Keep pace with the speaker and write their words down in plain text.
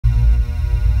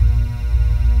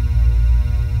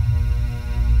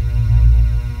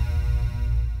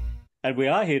And we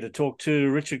are here to talk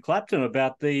to Richard Clapton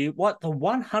about the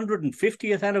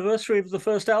 150th anniversary of the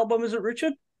first album, is it,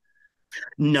 Richard?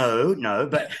 No,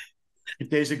 but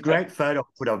there's a great photo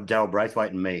put of Daryl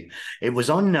Braithwaite and me. It was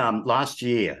on last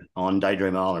year on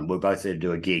Daydream Island. We're both there to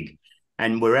do a gig,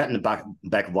 and we're out in the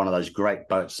back of one of those great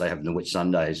boats they have in the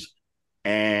Whitsundays,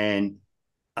 and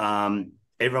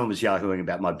everyone was yahooing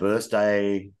about my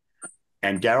birthday.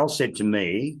 And Daryl said to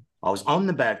me, I was on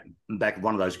the back of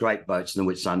one of those great boats in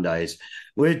the Whitsundays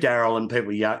with Daryl and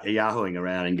people yahooing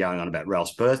around and going on about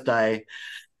Ralph's birthday.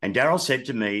 And Daryl said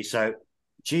to me, "So,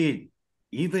 gee,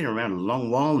 you've been around a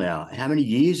long while now. How many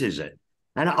years is it?"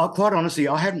 And I quite honestly,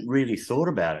 I hadn't really thought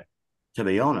about it, to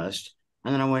be honest.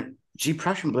 And then I went, "Gee,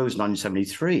 Prussian Blue was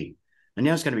 1973, and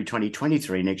now it's going to be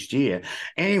 2023 next year."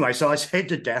 Anyway, so I said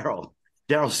to Daryl,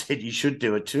 Daryl said, "You should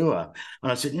do a tour."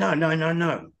 And I said, "No, no, no,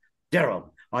 no. Daryl,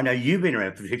 I know you've been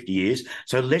around for 50 years,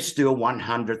 so let's do a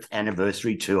 100th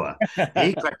anniversary tour."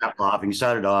 He cracked up laughing,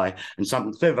 so did I, and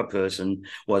some clever person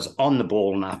was on the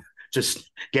ball enough to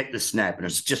get the snap, and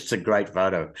it's just a great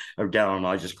photo of Daryl and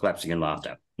I just collapsing in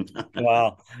laughter.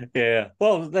 Wow. Yeah.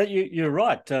 Well, you're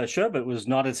right. Sherbet was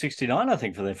 1969, I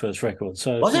think, for their first record.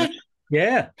 So, Was it?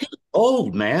 yeah.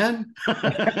 Old man.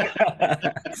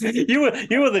 You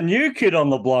were the new kid on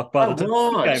the block by I the time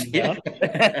you was. came Yeah.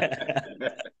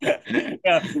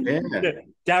 down. Yeah.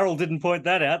 Daryl didn't point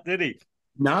that out, did he?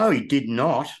 No, he did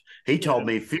not. He Yeah. told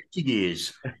me 50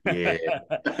 years. Yeah.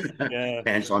 Yeah.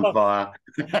 Pants on Well, fire.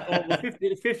 well,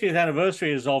 the 50th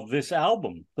anniversary is of this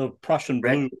album, the Prussian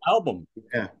Blue album.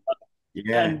 Yeah.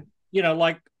 Yeah. And,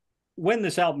 like when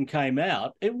this album came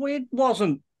out, it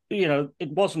wasn't,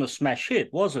 it wasn't a smash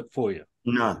hit, was it, for you?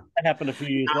 No. That happened a few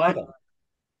years later.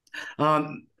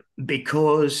 Um,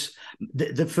 because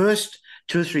the first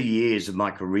 2 or 3 years of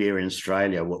my career in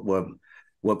Australia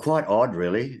were quite odd,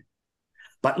 really.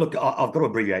 But look, I've got to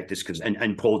abbreviate this because,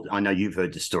 and Paul, I know you've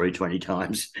heard this story 20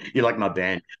 times. You like my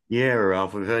band. Yeah,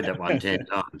 Ralph, we've heard that one 10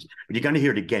 times. But you're going to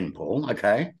hear it again, Paul,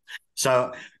 okay?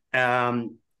 So, I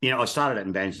started out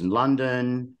in bands in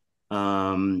London,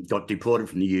 got deported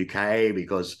from the UK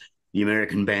because the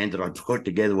American band that I put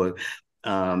together were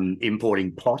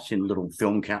importing pot in little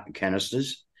film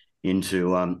canisters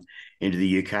into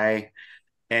the UK.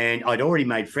 And I'd already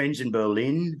made friends in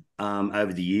Berlin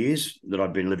over the years that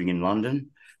I'd been living in London.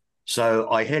 So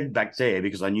I headed back there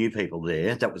because I knew people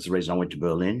there. That was the reason I went to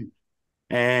Berlin.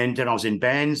 And then I was in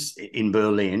bands in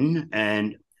Berlin,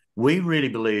 and we really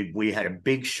believed we had a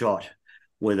big shot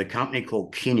with a company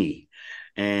called Kinney.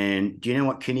 And do you know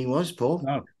what Kinney was, Paul?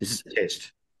 No. This is a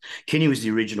test. Kinney was the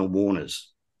original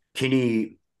Warners.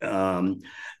 Kinney,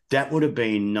 that would have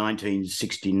been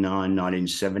 1969,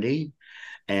 1970.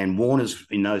 And Warner's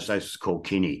in those days was called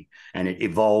Kinney, and it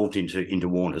evolved into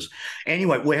Warner's.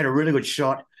 Anyway, we had a really good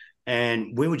shot,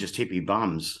 and we were just hippie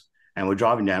bums, and we're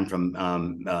driving down from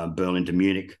Berlin to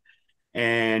Munich,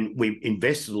 and we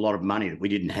invested a lot of money that we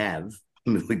didn't have.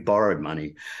 We borrowed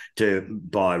money to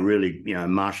buy really,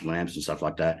 Marshall lamps and stuff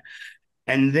like that.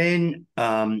 And then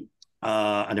an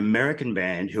American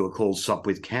band who were called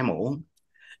Sopwith Camel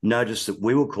noticed that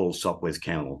we were called Sopwith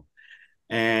Camel.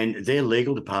 And their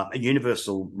legal department,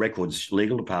 Universal Records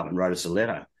legal department, wrote us a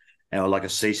letter, like a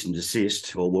cease and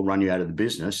desist, or we'll run you out of the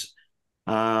business.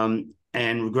 And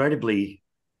regrettably,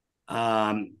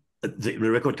 the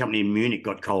record company in Munich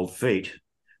got cold feet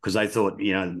because they thought,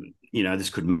 this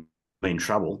could mean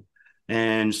trouble.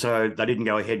 And so they didn't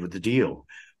go ahead with the deal,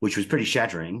 which was pretty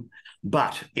shattering.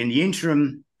 But in the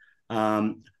interim,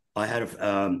 I had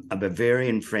a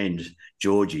Bavarian friend,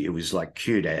 Georgie, who was like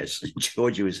cute as.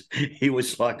 He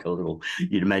was like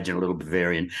you'd imagine a little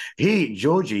Bavarian.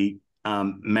 Georgie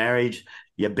married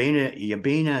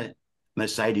Yabina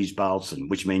Mercedes Balson,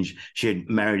 which means she had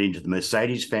married into the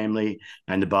Mercedes family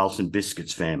and the Balson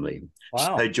Biscuits family.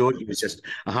 Wow. So Georgie was just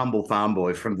a humble farm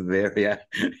boy from Bavaria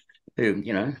who,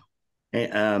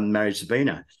 married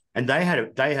Sabina. And they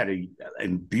had a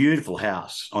beautiful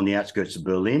house on the outskirts of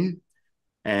Berlin.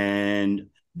 And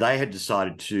they had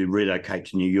decided to relocate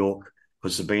to New York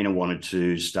because Sabina wanted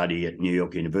to study at New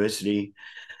York University.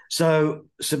 So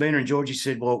Sabina and Georgie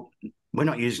said, "Well, we're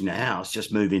not using the house,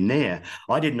 just move in there."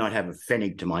 I did not have a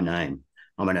pfennig to my name.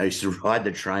 I mean, I used to ride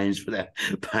the trains without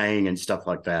paying and stuff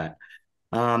like that.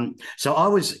 So I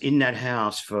was in that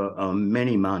house for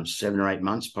many months, 7 or 8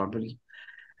 months probably.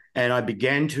 And I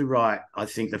began to write, I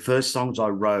think the first songs I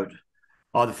wrote,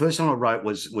 the first song I wrote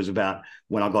was about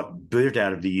when I got booted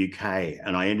out of the UK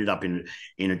and I ended up in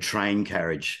a train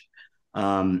carriage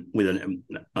with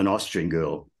an Austrian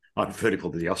girl. I prefer to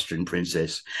call her the Austrian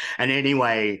princess. And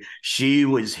anyway, she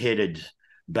was headed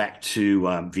back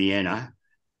to Vienna.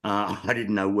 I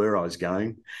didn't know where I was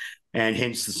going. and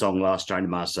hence the song Last Train to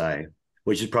Marseille,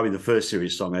 which is probably the first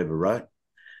serious song I ever wrote.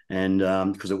 And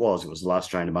because it was the Last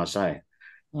Train to Marseille.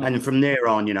 And from there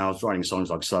on, I was writing songs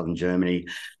like Southern Germany.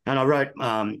 And I wrote,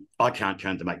 I can't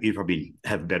count them, mate. You probably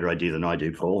have a better idea than I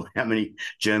do, Paul, how many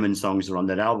German songs are on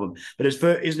that album. But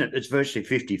isn't it? It's virtually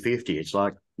 50-50. It's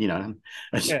like,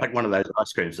 it's like one of those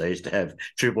ice creams they used to have,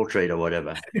 triple treat or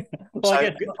whatever. Well, I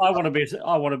guess I want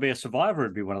to be a survivor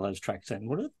would be one of those tracks then,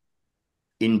 would it?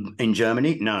 In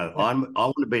Germany? No. I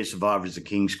Want to Be a Survivor is a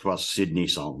King's Cross Sydney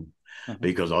song.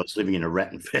 Because I was living in a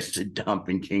rat-infested dump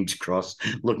in King's Cross,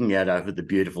 looking out over the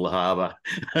beautiful harbour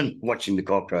and watching the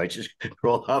cockroaches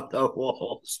crawl up the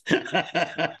walls.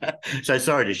 So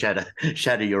sorry to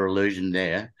shatter your illusion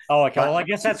there. Oh, okay. Well, I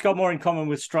guess that's got more in common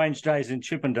with Strange Days in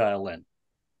Chippendale then.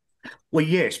 Well,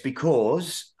 yes,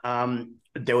 because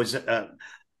there was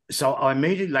so I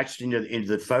immediately latched into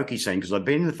the folky scene because I've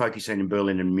been in the folky scene in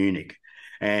Berlin and Munich.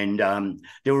 And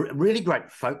there were really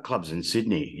great folk clubs in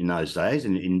Sydney in those days,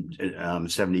 in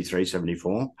 73,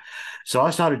 74. So I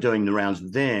started doing the rounds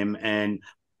with them. And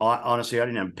I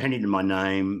didn't have a penny to my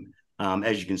name.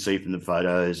 As you can see from the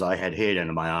photos, I had hair down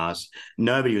to my ass.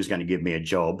 Nobody was going to give me a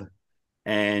job.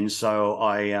 And so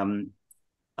I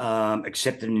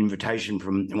accepted an invitation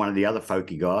from one of the other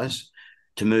folky guys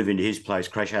to move into his place,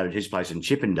 crash out at his place in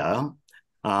Chippendale,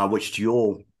 which to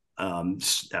your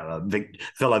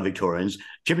fellow Victorians,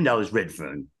 Chippendale is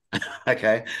Redfern.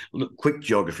 Okay, look, quick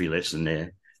geography lesson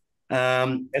there.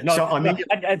 And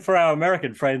for our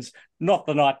American friends, not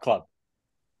the nightclub.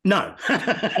 No.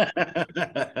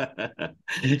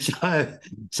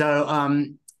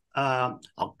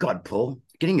 Oh God, Paul,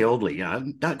 getting elderly,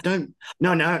 don't.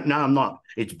 No, I'm not.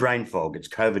 It's brain fog. It's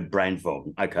COVID brain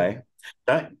fog. Okay,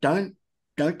 don't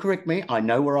correct me. I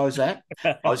know where I was at.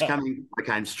 I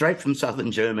came straight from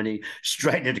southern Germany,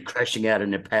 straight into crashing out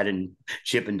in a pad in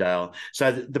Chippendale.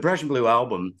 So the Prussian Blue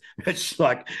album, it's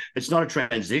not a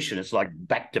transition. It's like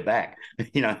back to back,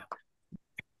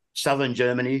 southern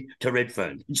Germany to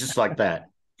Redfern, just like that.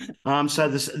 So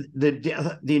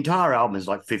the entire album is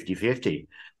like 50-50.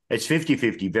 It's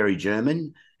 50-50 very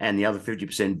German and the other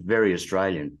 50% very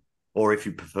Australian, or if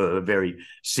you prefer, very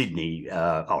Sydney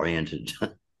oriented.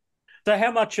 So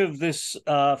how much of this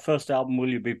first album will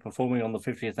you be performing on the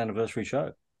 50th anniversary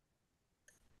show?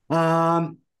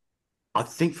 I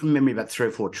think from memory about 3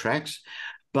 or 4 tracks.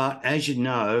 But as you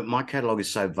know, my catalogue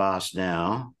is so vast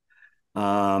now.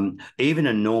 Even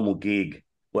a normal gig,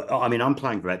 I'm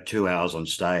playing for about 2 hours on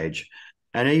stage.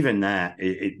 And even that,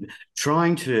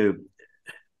 trying to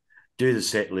do the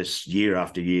set list year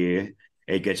after year,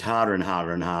 it gets harder and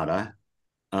harder and harder.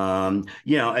 And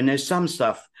there's some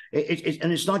stuff, and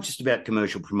it's not just about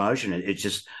commercial promotion. It's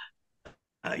just,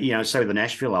 say the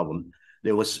Nashville album,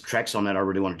 there was tracks on that I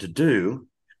really wanted to do,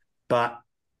 but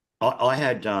I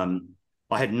had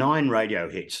 9 radio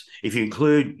hits. If you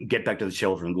include Get Back to the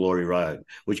Shelter and Glory Road,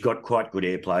 which got quite good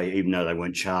airplay, even though they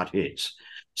weren't chart hits.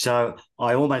 So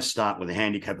I almost start with a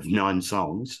handicap of 9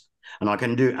 songs, and I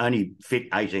can only fit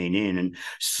 18 in. And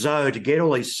so to get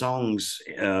all these songs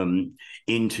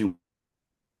into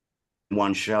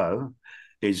one show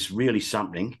is really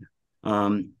something.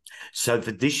 So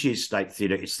for this year's State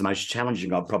Theatre, it's the most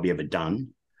challenging I've probably ever done.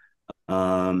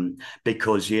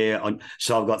 Because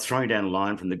so I've got Throwing Down the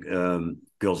Line from the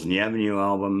Girls in the Avenue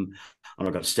album, and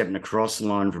I've got Stepping Across the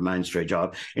Line from Main Street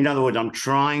Drive. In other words, I'm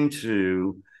trying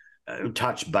to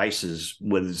touch bases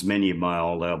with as many of my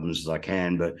old albums as I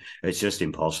can, but it's just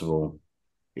impossible.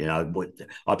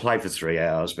 I play for 3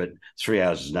 hours, but 3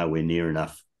 hours is nowhere near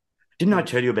enough. Didn't I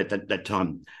tell you about that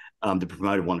time the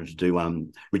promoter wanted to do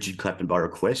Richard Clapton by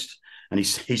request? And he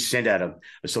sent out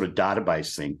a sort of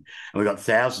database thing, and we got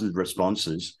thousands of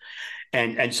responses.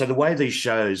 And so the way these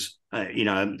shows,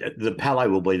 the Palais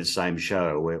will be the same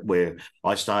show where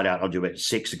I start out, I'll do about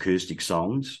 6 acoustic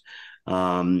songs,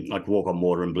 like Walk on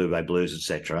Water and Blue Bay Blues,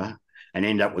 etc., and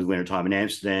end up with Wintertime in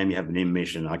Amsterdam. You have an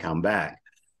intermission, and I come back.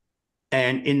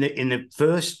 And in the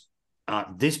first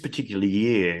this particular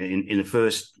year, in the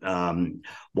first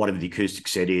whatever the acoustic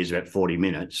set is, about 40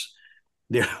 minutes,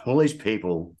 there are all these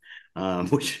people,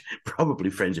 which probably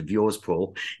friends of yours,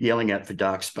 Paul, yelling out for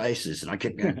Dark Spaces. And I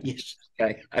kept going, yes,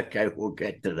 okay, we'll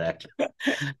get to that.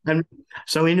 And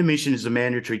so intermission is a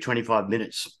mandatory 25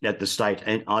 minutes at the State,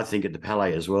 and I think at the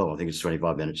Palais as well. I think it's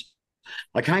 25 minutes.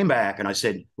 I came back and I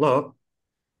said, look,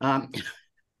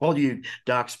 all you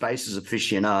Dark Spaces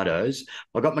aficionados,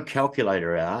 I got my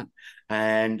calculator out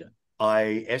and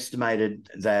I estimated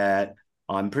that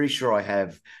I'm pretty sure I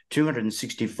have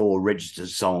 264 registered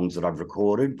songs that I've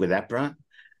recorded with APRA.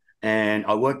 And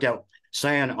I worked out,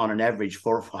 say on an average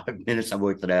 4 or 5 minutes, I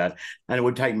worked it out, and it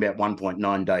would take me about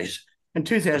 1.9 days And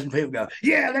 2,000 people go,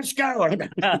 yeah, let's go.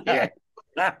 Yeah.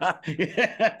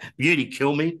 Yeah. Beauty,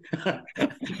 kill me.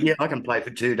 Yeah, I can play for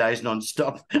 2 days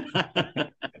non-stop.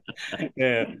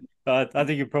 Yeah, I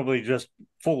think you probably just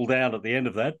fall down at the end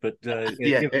of that, but yeah,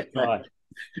 Yeah, give it a try.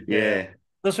 Yeah. yeah,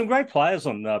 There's some great players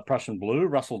on Prussian Blue.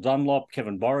 Russell Dunlop,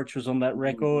 Kevin Borich was on that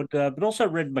record, but also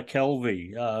Red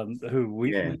McKelvey, who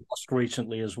yeah, we lost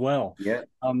recently as well. yeah,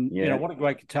 You know, yeah. what a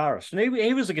great guitarist. And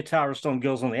he was a guitarist on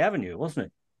Girls on the Avenue,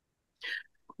 wasn't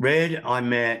Red, I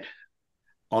met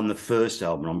on the first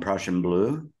album on Prussian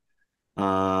Blue,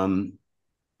 because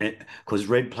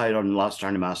Red played on Last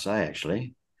Train to Marseille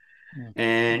actually, he?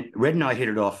 and Red and I hit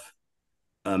it off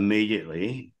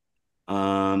immediately,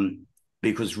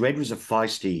 because Red was a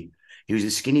feisty. He was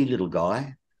a skinny little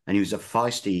guy, and he was a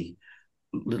feisty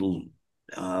little.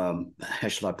 How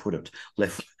shall I put it?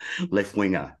 Left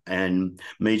winger, and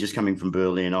me just coming from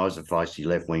Berlin, I was a feisty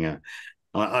left winger.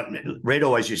 Red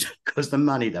always used, because the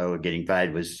money they were getting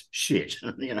paid was shit,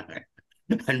 you know.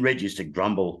 And Red used to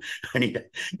grumble, and he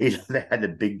had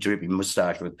the big drippy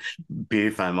moustache with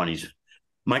beer foam on his.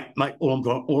 Mate,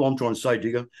 all I'm trying to say,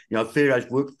 Digger, you know, fair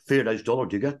day's work, fair day's dollar,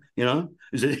 Digger, you know,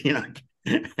 is it, you know,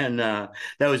 and that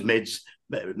was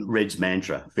Red's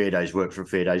mantra: fair day's work for a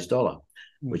fair day's dollar,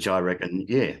 which I reckon,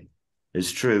 yeah,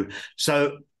 is true.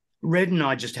 So Red and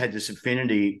I just had this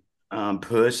affinity,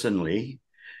 personally,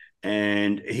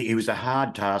 and he was a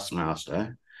hard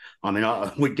taskmaster. I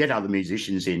mean, we'd get other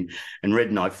musicians in, and Red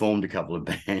and I formed a couple of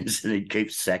bands, and he'd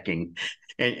keep sacking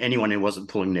anyone who wasn't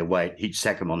pulling their weight. He'd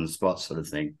sack them on the spot, sort of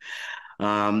thing.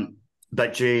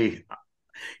 But gee,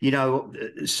 you know,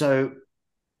 so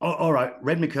all right,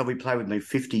 Red McKelvey played with me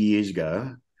 50 years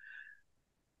ago,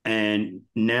 and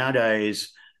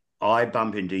nowadays I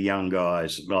bump into young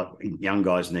guys, like young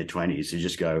guys in their 20s, who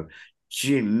just go,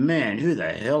 "Gee, man, who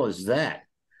the hell is that?"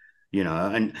 You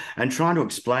know, and trying to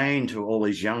explain to all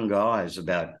these young guys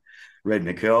about Red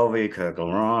McKelvey, Kirk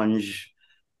L'Orange,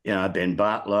 you know, Ben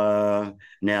Butler,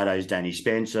 nowadays Danny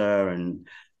Spencer, and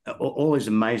all these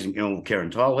amazing, you know, Karen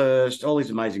Tolhurst, all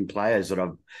these amazing players that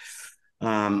I've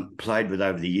played with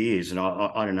over the years. And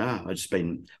I don't know, I've just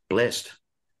been blessed.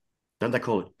 Don't they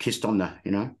call it kissed on the,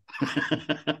 you know?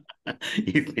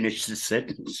 You finished the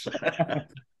sentence.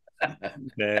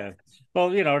 Yeah.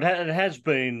 Well, you know, it has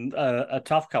been a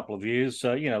tough couple of years,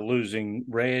 you know, losing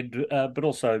Red, but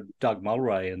also Doug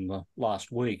Mulray in the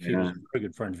last week. He was Yeah. a very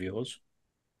good friend of yours.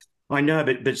 I know,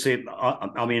 but see,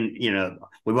 I mean, you know,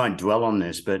 we won't dwell on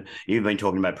this, but you've been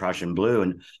talking about Prussian Blue,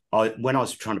 and when I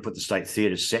was trying to put the State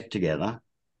Theatre set together,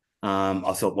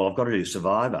 I thought, well, I've got to do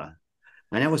Survivor,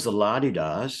 and that was the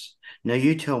La-Di-Das. Now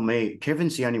you tell me,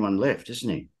 Kevin's the only one left, isn't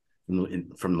he,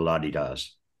 from the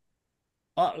La-Di-Das?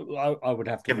 I would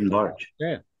have to Kevin look that up. Borich.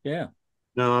 Yeah, yeah.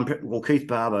 No, well, Keith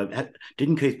Barber,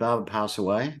 didn't Keith Barber pass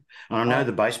away? I know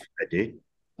the bass player did.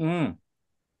 Mm.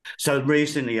 So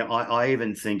recently, I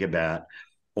even think about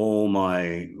all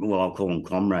my, well, I'll call them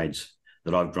comrades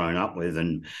that I've grown up with.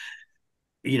 And,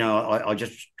 you know, I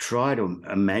just try to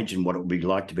imagine what it would be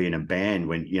like to be in a band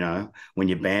when, you know, when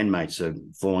your bandmates are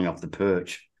falling off the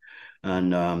perch.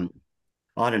 And I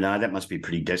don't know, that must be a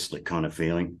pretty desolate kind of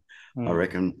feeling, I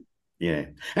reckon. Yeah.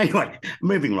 Anyway,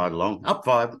 moving right along, up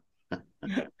 5.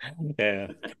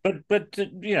 Yeah, but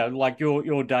you know, like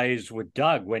your days with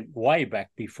Doug went way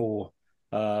back before.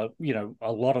 You know,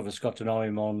 a lot of us got to know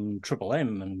him on Triple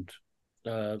M and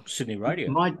Sydney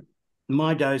Radio.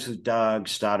 My days with Doug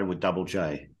started with Double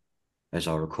J, as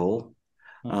I recall.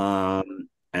 And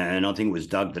I think it was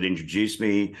Doug that introduced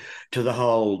me to the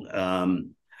whole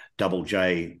Double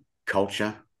J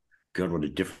culture. God, what a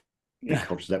different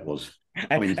culture that was.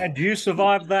 I mean, and you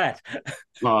survived that.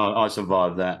 I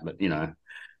survived that, but you know,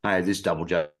 hey, this Double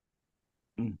J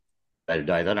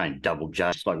today, that ain't Double J.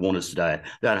 It's like Warner's today.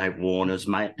 That ain't Warner's,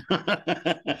 mate.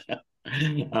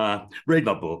 Read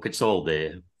my book; it's all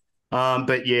there.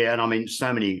 But yeah, and I mean,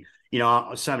 so many, you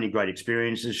know, so many great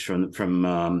experiences from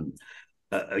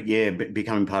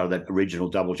becoming part of that original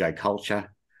Double J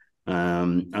culture.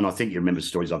 And I think you remember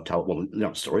stories I've told. Well,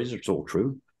 not stories; it's all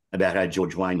true about how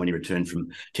George Wayne, when he returned from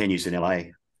 10 years in LA,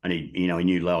 and he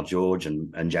knew Lyle George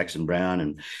and Jackson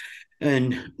Brown,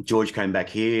 and George came back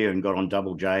here and got on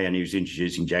Double J, and he was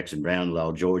introducing Jackson Brown,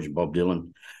 Lyle George, and Bob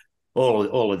Dylan,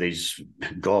 all of these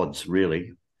gods,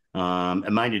 really.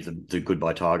 And mainly the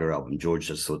Goodbye Tiger album. George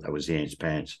just thought that was the ants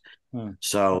pants.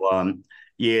 So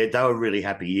yeah, they were really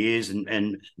happy years,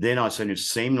 and then I sort of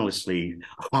seamlessly,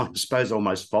 I suppose,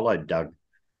 almost followed Doug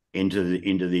into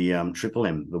the Triple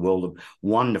M, the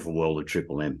wonderful world of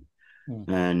Triple M,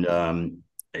 and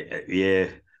yeah,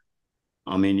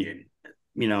 I mean,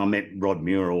 you know, I met Rod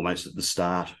Muir almost at the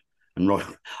start And Rod,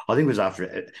 I think it was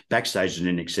after backstage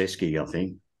in Excesski, I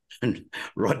think, and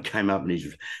Rod came up and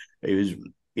he was,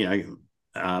 you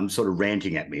know, sort of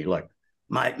ranting at me like,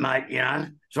 mate, you know,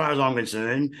 as far as I'm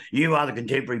concerned, you are the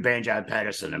contemporary Banjo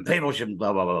Patterson, and people shouldn't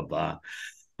blah blah blah blah.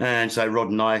 And so Rod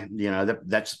and I, you know,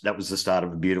 that was the start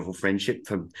of a beautiful friendship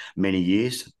for many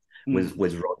years with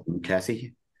Rod and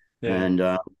Kathy, Yeah. and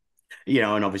you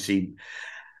know, and obviously.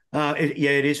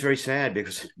 It is very sad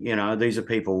because, you know, these are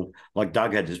people like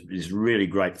Doug had this really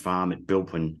great farm at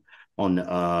Bilpin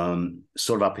on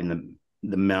sort of up in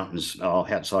the mountains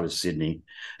outside of Sydney.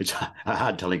 It's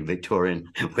hard telling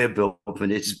Victorian where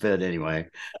Bilpin is, but anyway.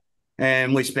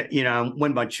 And we spent, you know,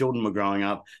 when my children were growing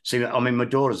up, see, I mean, my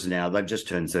daughters now, they've just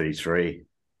turned 33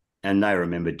 and they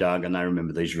remember Doug and they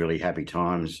remember these really happy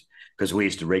times because we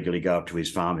used to regularly go up to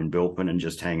his farm in Bilpin and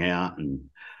just hang out and,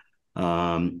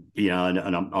 you know,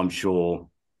 and I'm sure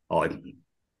I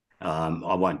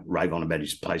won't rave on about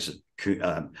his place at,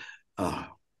 oh,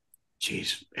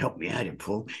 geez, help me out here,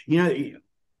 Paul. You know,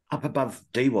 up above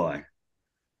DY.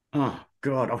 Oh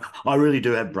God, I really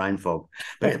do have brain fog.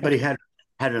 But he had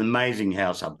an amazing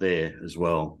house up there as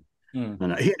well,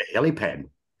 and he had a helipad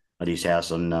at his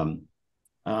house, and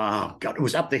oh God, it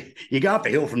was up there. You go up the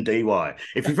hill from DY.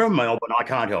 If you're from Melbourne, I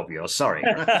can't help you. Sorry.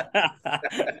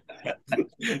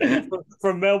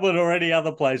 From Melbourne or any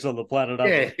other place on the planet.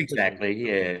 Yeah, exactly.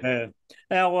 Yeah.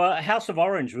 Now, House of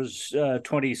Orange was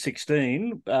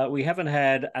 2016. We haven't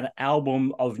had an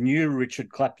album of new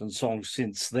Richard Clapton songs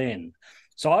since then.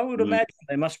 So I would imagine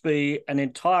there must be an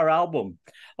entire album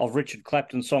of Richard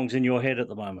Clapton songs in your head at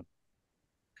the moment.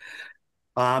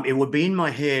 It would be in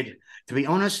my head. To be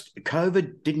honest,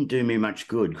 COVID didn't do me much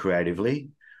good creatively.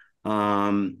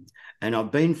 And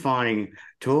I've been finding,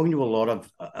 talking to a lot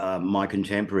of my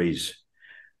contemporaries,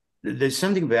 there's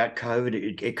something about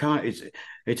COVID.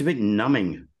 It's a bit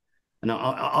numbing, and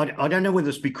I don't know whether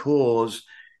it's because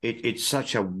it's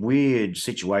such a weird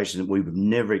situation that we've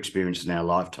never experienced in our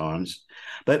lifetimes,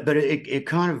 but it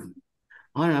kind of,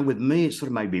 I don't know. With me, it sort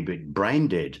of made me a bit brain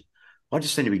dead. I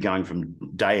just seem to be going from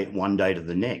one day to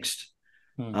the next.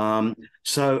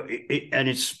 So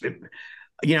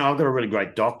you know, I've got a really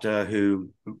great doctor who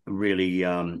really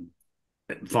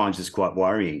finds this quite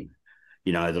worrying,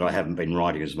 you know, that I haven't been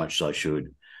writing as much as I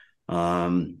should.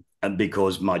 And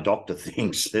because my doctor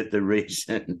thinks that the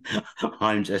reason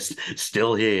I'm just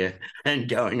still here and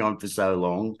going on for so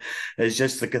long is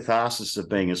just the catharsis of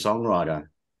being a songwriter.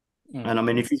 And I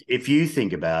mean, if you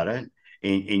think about it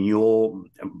in your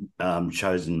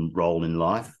chosen role in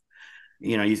life,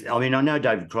 you know, I mean, I know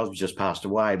David Crosby just passed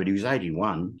away, but he was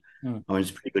 81. I mean, it's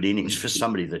pretty good innings for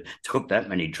somebody that took that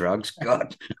many drugs.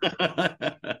 God.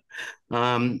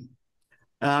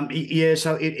 Yeah,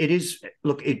 so it is.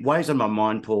 Look, it weighs on my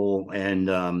mind, Paul, and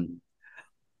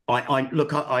I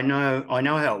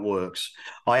know how it works.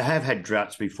 I have had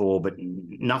droughts before, but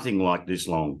nothing like this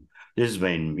long. This has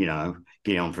been, you know,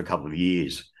 getting on for a couple of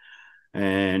years,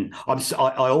 and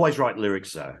I always write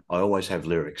lyrics though. I always have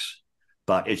lyrics,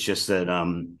 but it's just that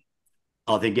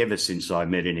I think ever since I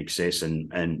met In Excess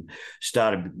and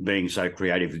started being so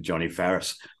creative with Johnny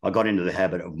Farris, I got into the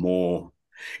habit of more,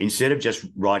 instead of just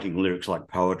writing lyrics like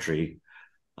poetry,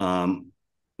 you know,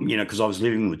 because I was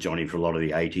living with Johnny for a lot of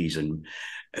the 80s and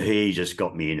he just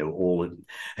got me into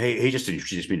he just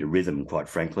introduced me to rhythm, quite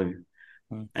frankly.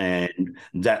 And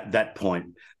that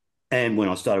point, and when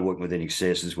I started working with In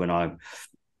Excess is when I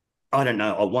don't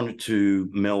know, I wanted to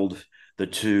meld the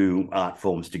two art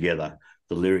forms together,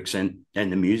 the lyrics and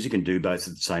the music, and do both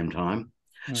at the same time.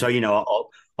 So, you know,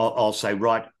 I'll say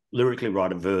lyrically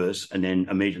write a verse and then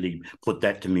immediately put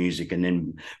that to music, and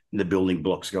then the building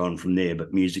blocks go on from there,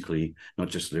 but musically, not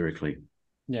just lyrically.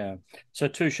 Yeah. So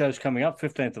 2 shows coming up,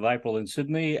 15th of April in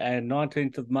Sydney and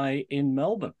 19th of May in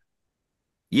Melbourne.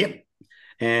 Yep.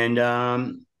 And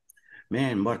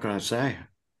man, what can I say?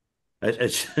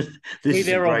 This Be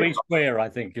there or be square, I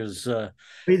think, is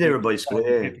Be there or be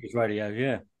square. Radio,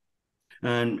 yeah.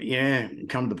 And yeah,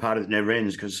 come to the party that never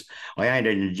ends, because I ain't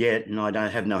ended yet, and I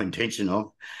don't have no intention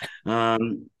of.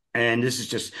 And this is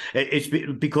just, it's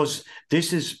because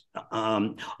this is,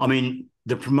 I mean,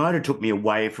 the promoter took me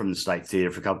away from the State Theatre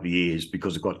for a couple of years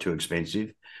because it got too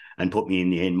expensive and put me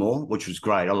in the Enmore, which was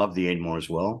great. I love the Enmore as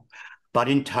well. But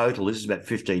in total, this is about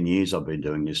 15 years I've been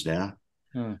doing this now.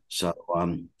 So,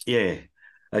 yeah,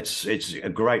 it's a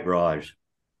great ride,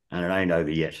 and it ain't over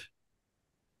yet.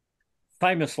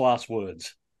 Famous last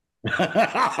words.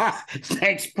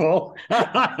 Thanks, Paul.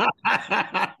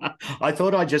 I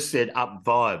thought I just said up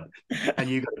vibe, and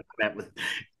you got to come out with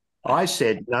I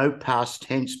said no past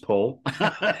tense, Paul.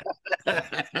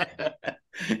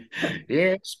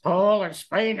 Yes, Paul, it's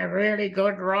been a really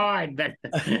good ride, but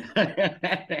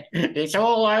it's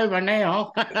all over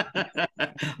now.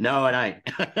 No, it ain't.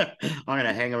 I'm going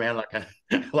to hang around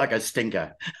like a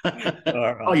stinker. All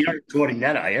Oh, right. you're not recording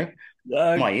that, are you?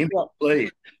 My image, Well,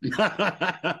 please.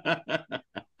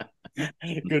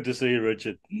 good to see you,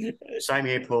 Richard. Same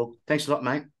here, Paul. Thanks a lot,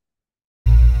 mate.